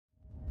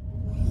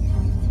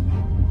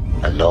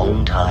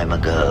long time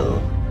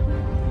ago,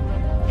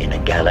 in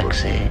a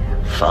galaxy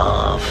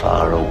far,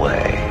 far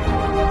away.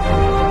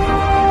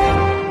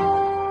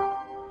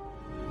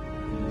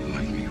 You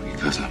like me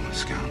because I'm a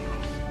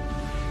scoundrel.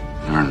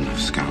 There aren't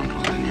enough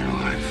scoundrels in your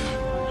life.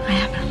 I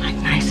happen to like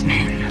nice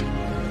men.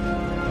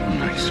 I'm a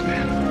nice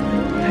man.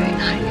 Very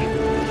nice.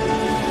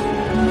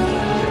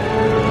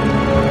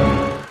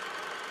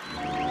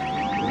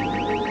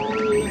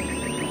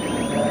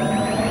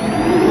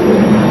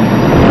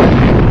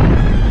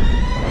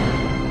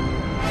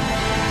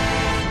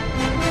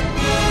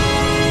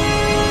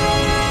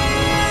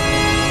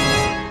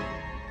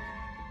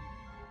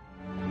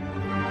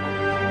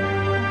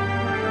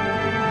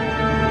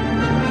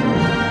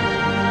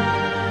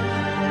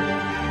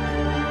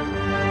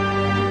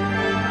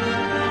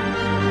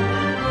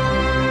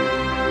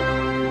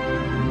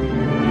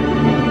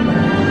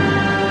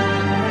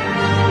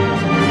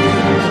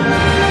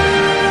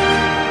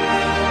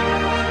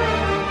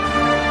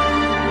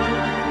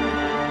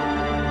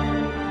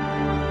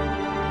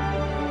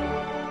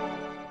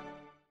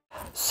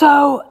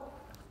 So,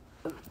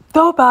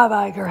 though Bob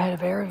Iger had a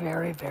very,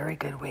 very, very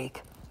good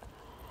week,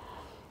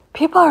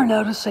 people are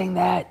noticing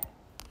that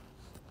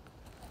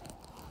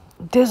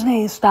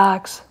Disney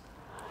stocks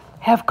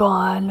have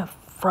gone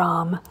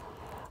from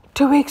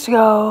 2 weeks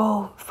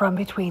ago from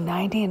between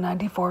 $90 and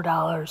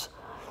 $94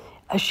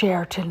 a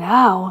share to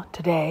now,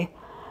 today,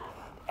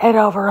 at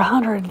over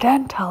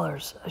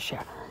 $110 a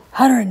share.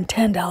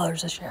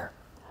 $110 a share.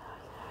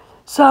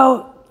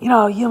 So,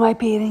 you might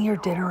be eating your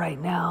dinner right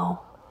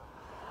now,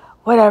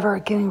 whatever,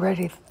 getting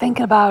ready,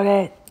 thinking about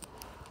it.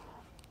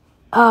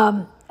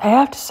 I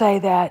have to say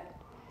that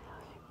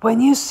when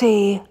you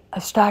see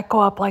a stock go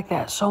up like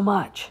that so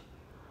much,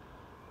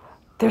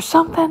 there's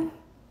something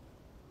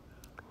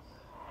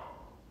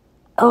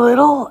a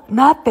little,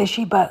 not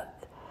fishy,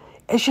 but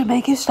it should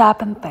make you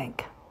stop and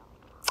think.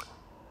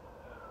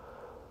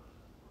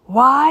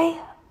 Why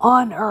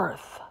on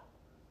earth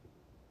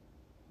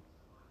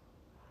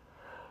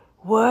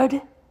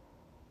would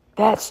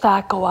that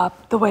stock go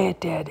up the way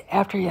it did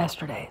after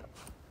yesterday?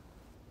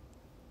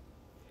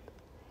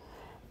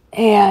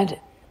 And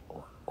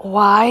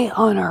why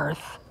on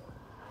earth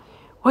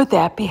would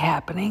that be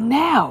happening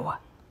now?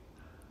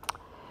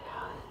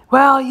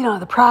 Well,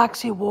 the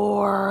proxy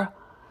war,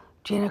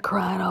 Gina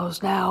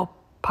Carano's now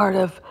part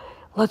of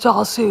Let's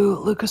All Sue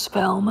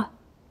Lucasfilm,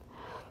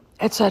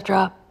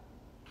 etc.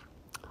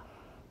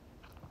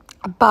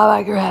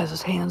 Bob Iger has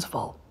his hands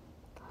full.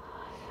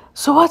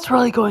 So what's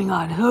really going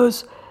on?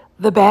 Who's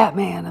the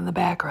Batman in the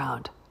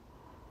background?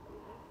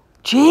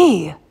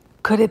 Gee,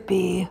 could it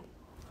be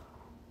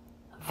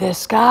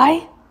this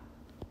guy?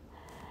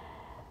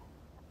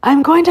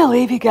 I'm going to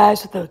leave you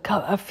guys with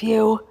a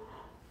few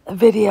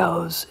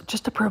videos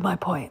just to prove my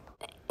point.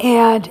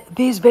 And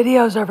these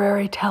videos are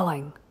very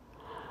telling.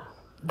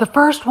 The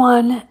first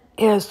one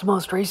is the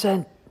most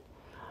recent.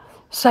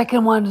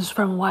 Second one is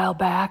from a while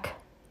back.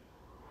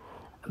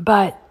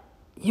 But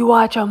you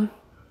watch them.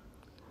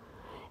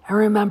 And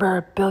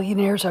remember,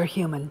 billionaires are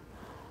human.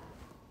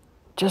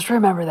 Just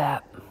remember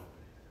that.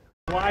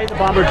 Why the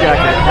bomber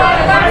jacket?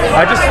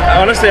 I just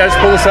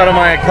pulled this out of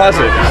my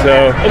closet,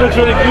 so. It looks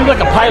really, you look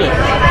like a pilot.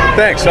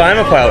 Thanks, so I'm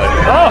a pilot.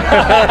 Oh,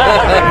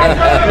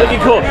 looking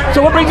cool.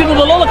 So what brings you to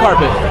the Lola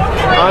carpet?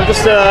 I'm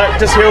just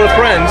here with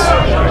friends,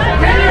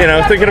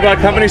 thinking about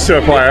companies to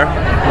acquire.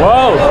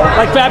 Whoa,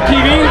 like Fab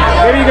TV?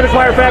 Maybe you can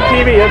acquire Fab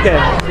TV, okay.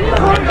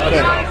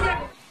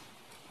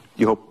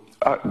 You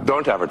hope,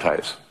 don't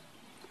advertise.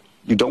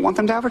 You don't want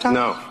them to advertise?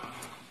 No.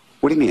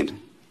 What do you mean?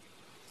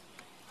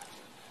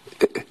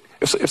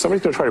 If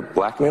somebody's going to try to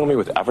blackmail me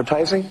with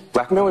advertising,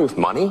 blackmail me with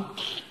money,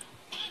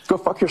 go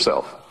fuck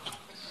yourself.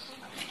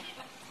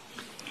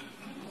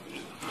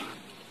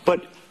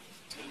 But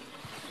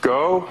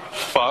Go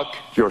fuck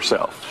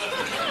yourself.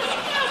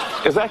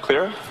 Is that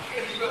clear?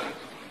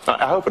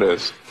 I hope it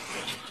is.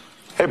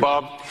 Hey,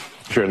 Bob,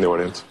 if you're in the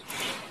audience.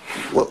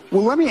 well,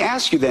 let me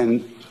ask you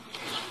then.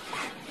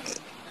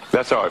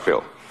 That's how I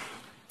feel.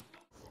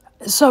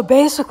 So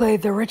basically,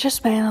 the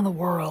richest man in the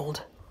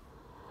world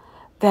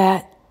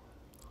that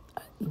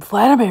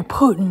Vladimir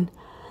Putin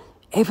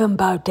even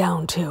bowed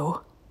down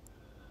to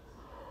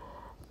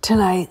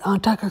tonight on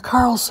Tucker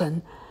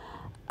Carlson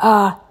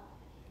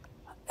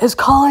is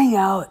calling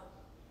out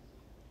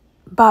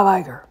Bob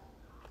Iger.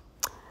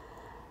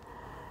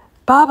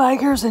 Bob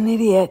Iger's an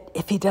idiot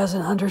if he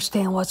doesn't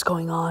understand what's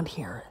going on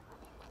here.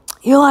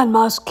 Elon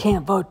Musk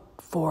can't vote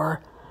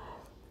for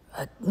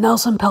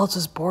Nelson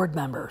Peltz's board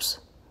members,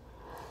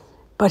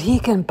 but he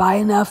can buy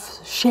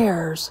enough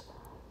shares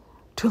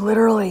to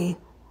literally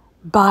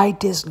buy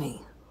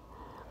Disney.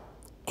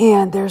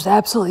 And there's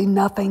absolutely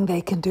nothing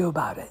they can do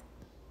about it.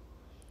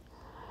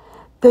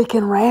 They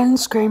can rant and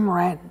scream,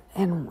 rant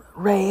and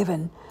rave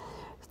and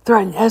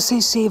threaten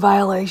SEC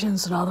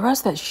violations and all the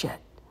rest of that shit.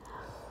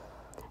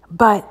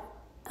 But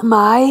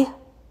my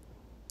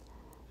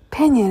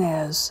opinion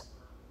is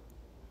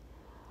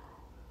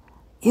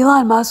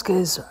Elon Musk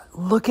is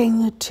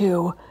looking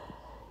to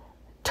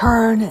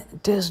turn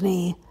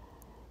Disney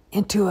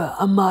into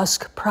a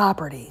Musk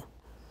property.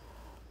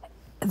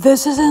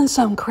 This isn't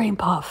some cream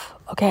puff,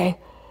 okay?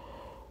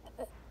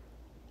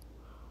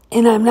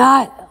 And I'm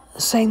not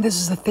saying this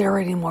is a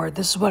theory anymore.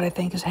 This is what I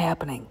think is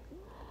happening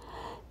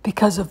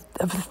because of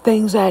the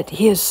things that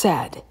he has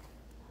said.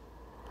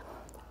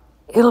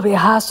 It'll be a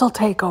hostile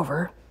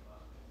takeover.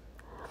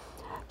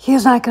 He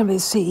is not going to be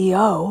the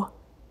CEO,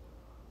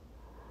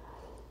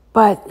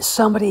 but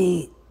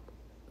somebody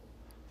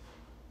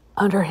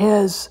under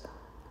his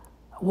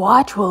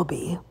watch will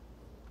be.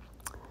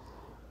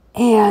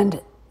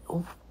 And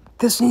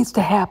this needs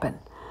to happen.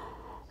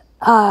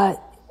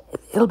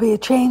 It'll be a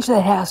change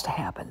that has to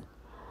happen.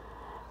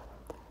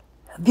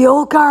 The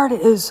old guard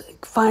is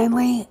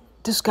finally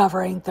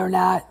discovering they're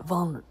not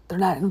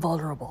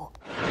invulnerable.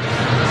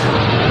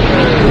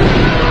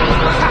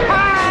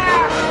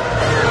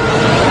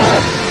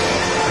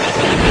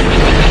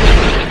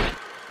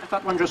 I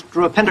thought one just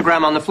drew a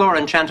pentagram on the floor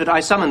and chanted, "I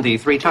summon thee"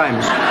 3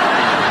 times.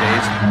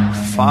 Dave,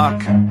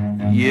 fuck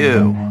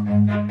you.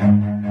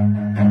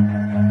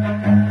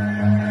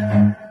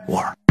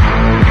 War.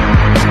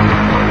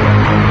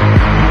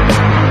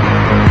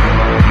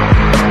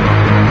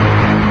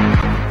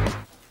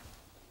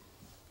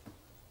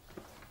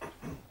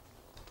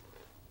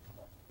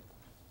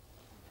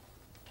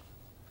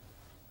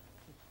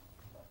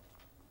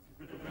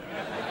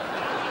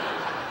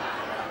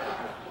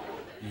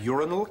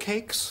 Urinal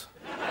cakes?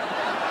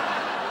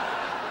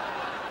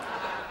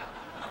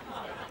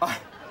 I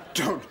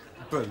don't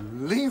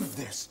believe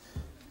this.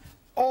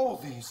 All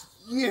these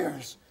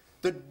years,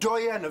 the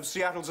doyenne of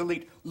Seattle's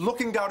elite,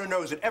 looking down her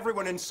nose at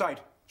everyone in sight.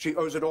 She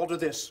owes it all to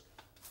this.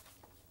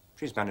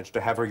 She's managed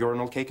to have her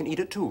urinal cake and eat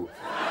it too.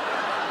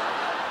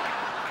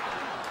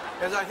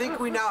 As I think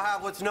we now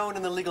have what's known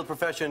in the legal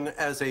profession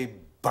as a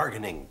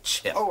bargaining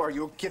chip. Oh, are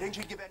you kidding?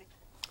 She'd give any...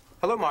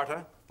 Hello,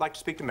 Marta. Like to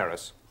speak to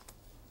Maris.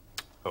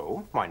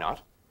 Oh, why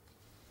not?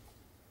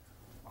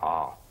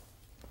 Ah.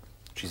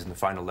 She's in the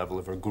final level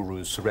of her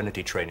guru's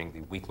serenity training,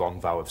 the week-long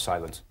vow of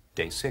silence.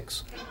 Day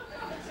 6.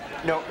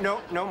 No,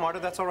 Marta,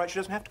 that's all right. She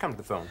doesn't have to come to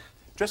the phone.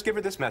 Just give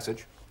her this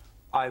message.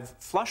 I've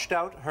flushed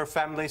out her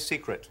family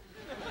secret.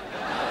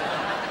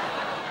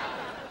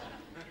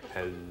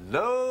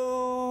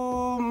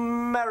 Hello,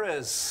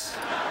 Maris.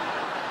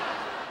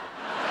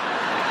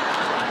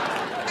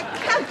 I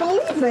can't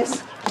believe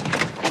this.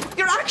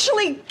 You're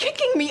actually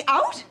kicking me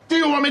out? Do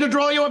you want me to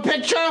draw you a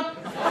picture?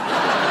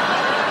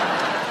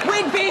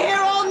 We'd be here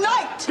all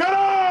night. Get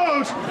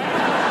out!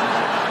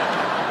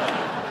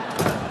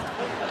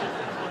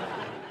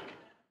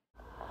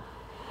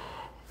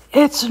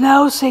 It's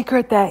no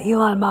secret that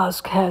Elon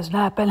Musk has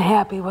not been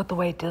happy with the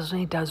way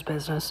Disney does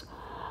business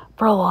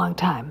for a long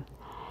time.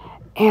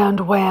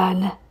 And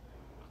when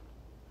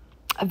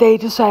they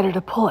decided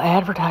to pull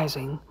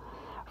advertising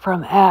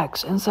from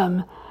X and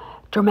some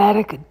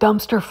dramatic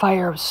dumpster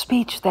fire of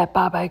speech that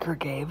Bob Iger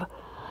gave,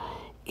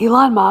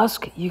 Elon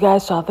Musk, you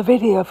guys saw the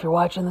video if you're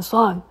watching this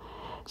long,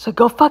 so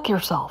go fuck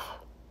yourself.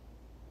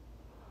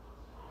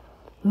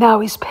 Now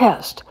he's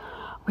pissed.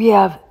 We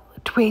have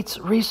tweets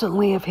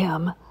recently of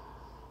him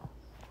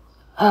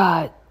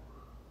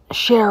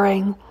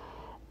sharing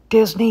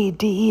Disney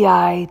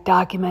DEI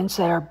documents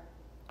that are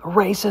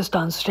racist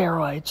on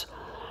steroids,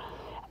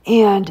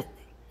 and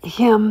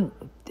him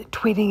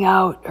tweeting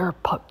out or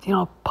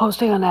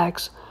posting on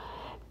X,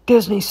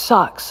 Disney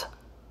sucks.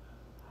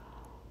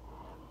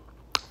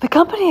 The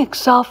company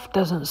itself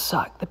doesn't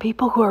suck. The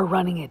people who are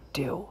running it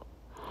do.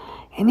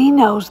 And he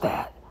knows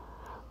that.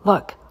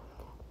 Look,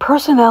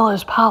 personnel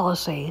is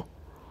policy.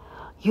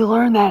 You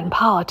learn that in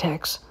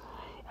politics.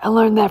 I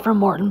learned that from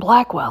Morton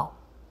Blackwell.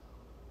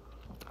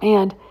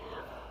 And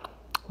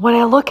when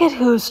I look at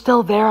who's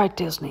still there at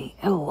Disney,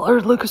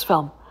 or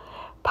Lucasfilm,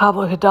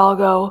 Pablo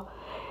Hidalgo,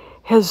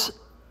 his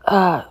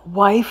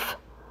wife,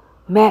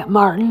 Matt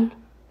Martin,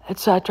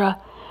 etc.,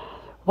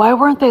 why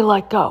weren't they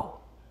let go?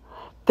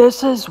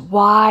 This is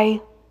why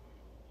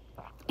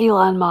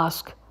Elon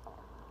Musk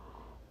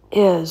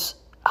is,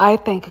 I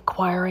think,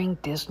 acquiring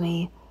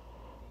Disney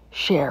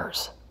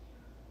shares.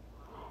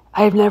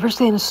 I've never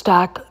seen a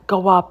stock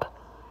go up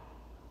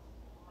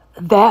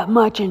that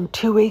much in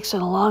 2 weeks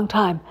in a long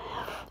time.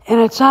 And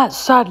it's not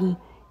sudden,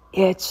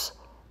 it's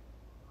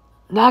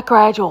not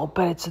gradual,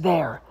 but it's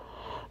there.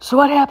 So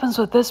what happens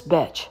with this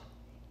bitch?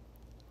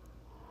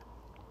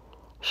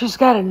 She's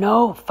got a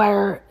no,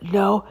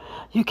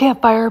 you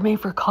can't fire me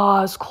for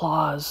cause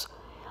clause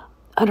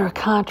under a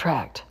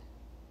contract.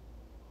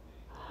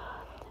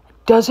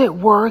 Does it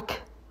work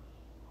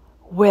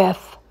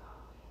with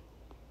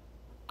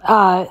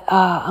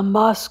a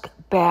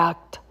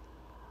Musk-backed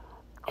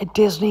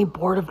Disney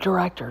board of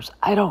directors?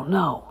 I don't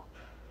know.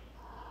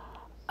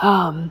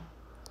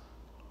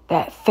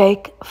 That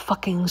fake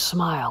fucking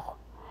smile.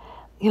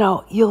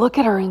 You look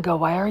at her and go,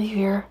 why are you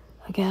here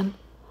again?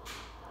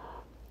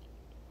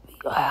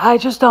 I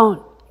just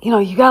don't,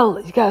 you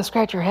gotta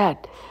scratch your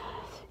head.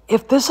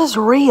 If this is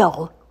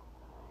real,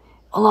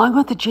 along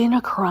with the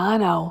Gina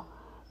Carano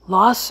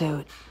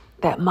lawsuit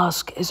that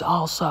Musk is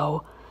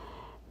also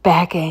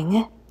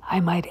backing, I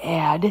might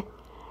add,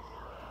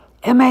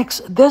 it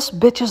makes this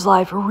bitch's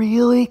life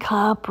really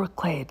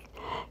complicated.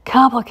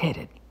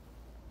 complicated.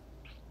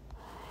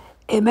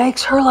 It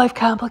makes her life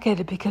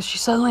complicated because she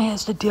suddenly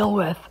has to deal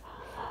with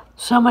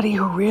somebody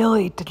who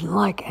really didn't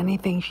like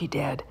anything she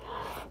did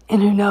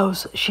and who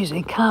knows she's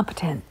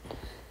incompetent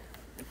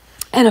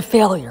and a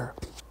failure.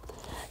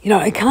 You know,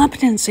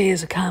 incompetency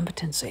is a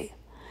competency.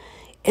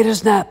 It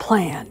is not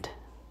planned,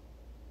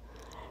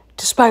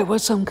 despite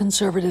what some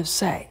conservatives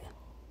say.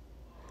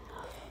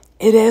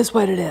 It is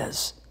what it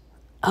is.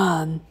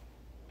 And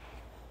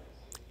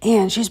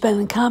she's been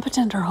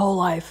incompetent her whole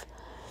life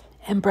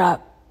and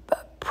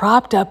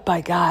propped up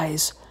by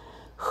guys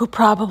who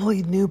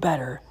probably knew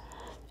better.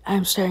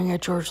 I'm staring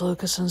at George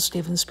Lucas and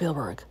Steven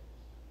Spielberg.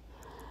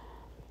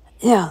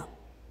 Yeah.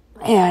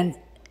 And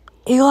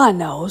Elon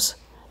knows.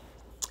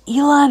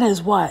 Elon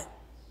is what?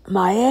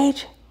 My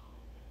age?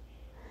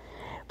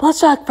 But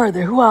let's talk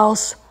further. Who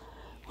else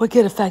would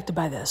get affected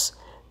by this?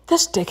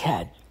 This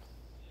dickhead.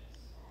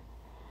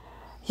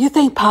 You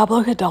think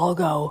Pablo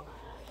Hidalgo,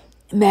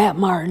 Matt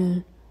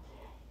Martin,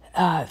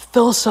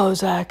 Phil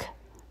Sozak,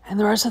 and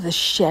the rest of the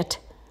shit,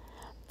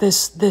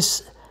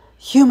 this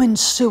human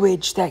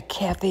sewage that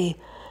Kathy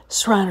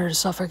surrounded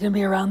herself are going to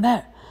be around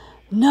that?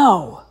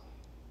 No,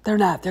 they're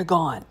not. They're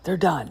gone. They're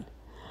done.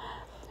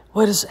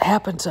 What has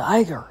happened to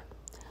Iger?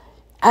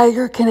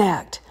 Iger can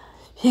act.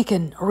 He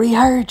can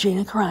rehire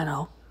Gina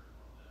Carano,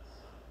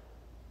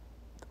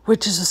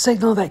 which is a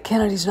signal that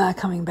Kennedy's not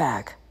coming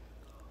back.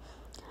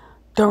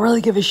 Don't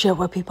really give a shit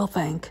what people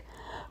think.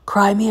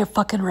 Cry me a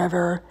fucking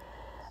river.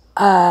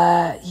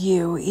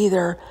 You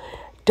either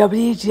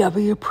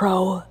WW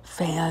Pro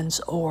fans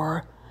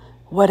or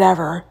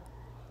whatever.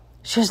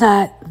 She's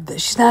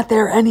not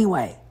there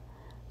anyway,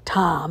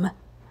 Tom.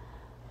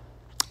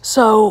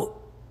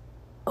 So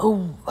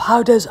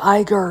how does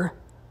Iger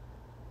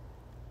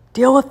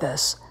deal with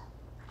this?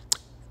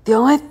 There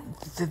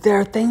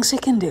are things he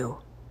can do.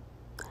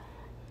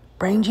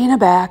 Bring Gina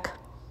back.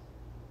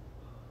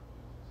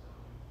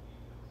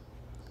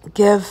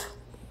 Give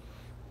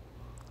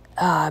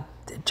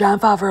John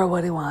Favreau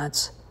what he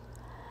wants.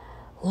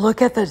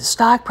 Look at the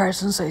stock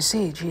price and say,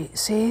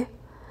 see?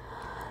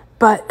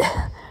 But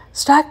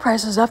stock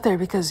price is up there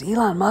because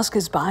Elon Musk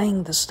is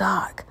buying the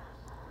stock.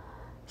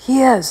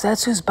 He is.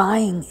 That's who's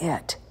buying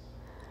it.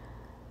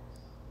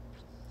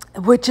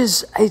 Which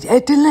is,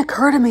 it didn't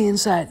occur to me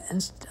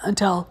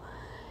until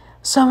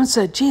someone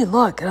said, gee,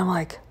 look. And I'm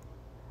like,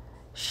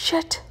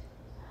 shit.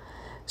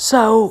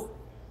 So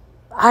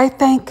I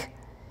think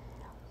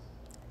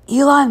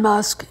Elon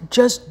Musk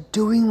just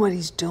doing what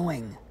he's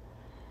doing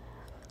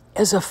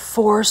is a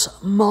force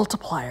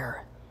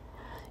multiplier.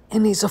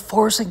 And he's a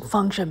forcing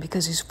function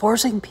because he's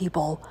forcing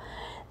people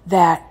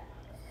that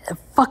have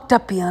fucked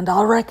up beyond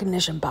all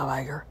recognition, Bob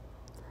Iger,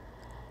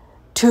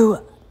 to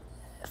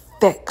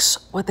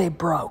fix what they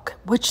broke,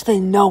 which they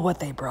know what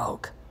they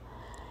broke.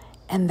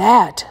 And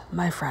that,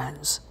 my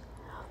friends,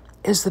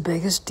 is the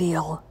biggest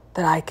deal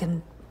that I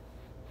can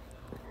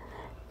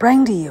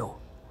bring to you.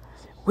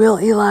 Will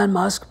Elon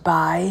Musk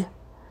buy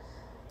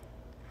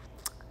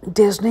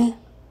Disney?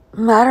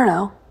 I don't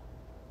know.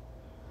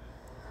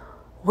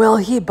 Will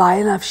he buy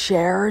enough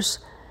shares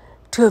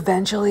to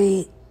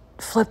eventually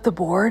flip the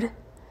board?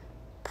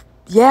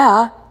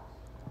 Yeah.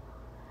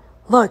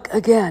 Look,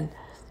 again,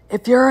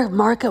 if you're a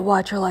market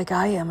watcher like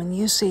I am and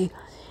you see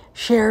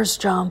shares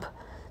jump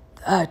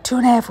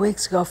 2.5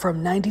 weeks ago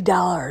from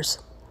 $90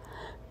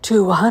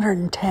 to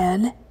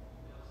 $110,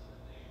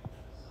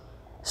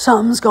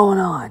 something's going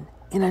on.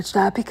 And it's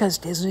not because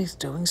Disney's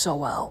doing so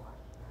well.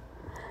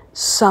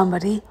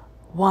 Somebody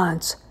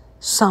wants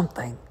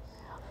something.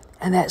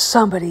 And that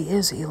somebody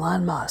is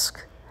Elon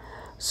Musk.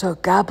 So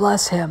God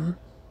bless him.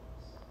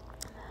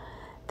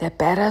 That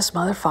badass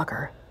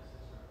motherfucker.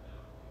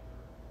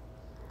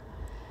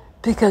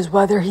 Because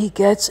whether he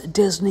gets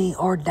Disney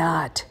or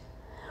not,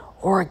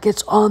 or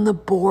gets on the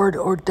board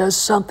or does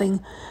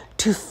something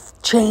to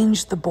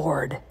change the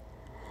board,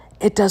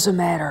 it doesn't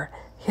matter.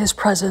 His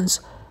presence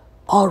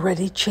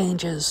already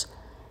changes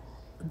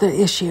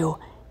the issue,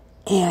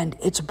 and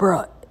it's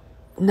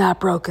not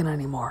broken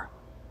anymore.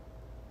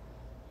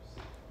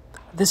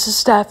 This is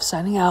Steph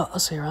signing out. I'll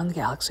see you around the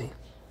galaxy.